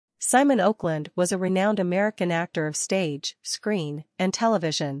Simon Oakland was a renowned American actor of stage, screen, and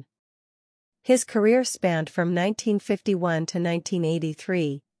television. His career spanned from 1951 to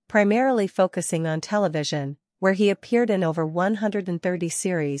 1983, primarily focusing on television, where he appeared in over 130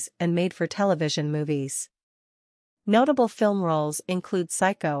 series and made-for-television movies. Notable film roles include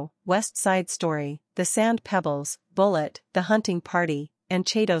Psycho, West Side Story, The Sand Pebbles, Bullitt, The Hunting Party, and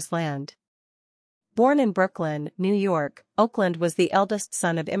Chato's Land. Born in Brooklyn, New York, Oakland was the eldest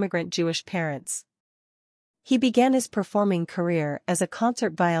son of immigrant Jewish parents. He began his performing career as a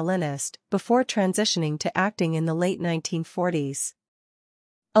concert violinist before transitioning to acting in the late 1940s.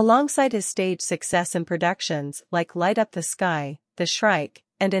 Alongside his stage success in productions like Light Up the Sky, The Shrike,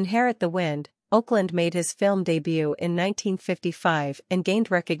 and Inherit the Wind, Oakland made his film debut in 1955 and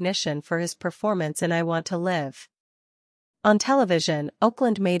gained recognition for his performance in I Want to Live. On television,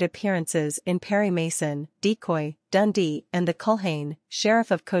 Oakland made appearances in Perry Mason, Decoy, Dundee, and The Culhane,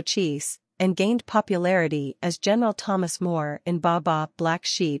 Sheriff of Cochise, and gained popularity as General Thomas More in Baba, Black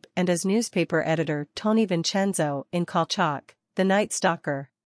Sheep and as newspaper editor Tony Vincenzo in Kolchak, The Night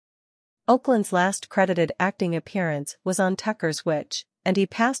Stalker. Oakland's last credited acting appearance was on Tucker's Witch, and he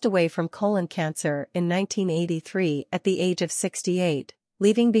passed away from colon cancer in 1983 at the age of 68,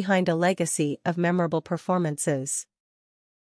 leaving behind a legacy of memorable performances.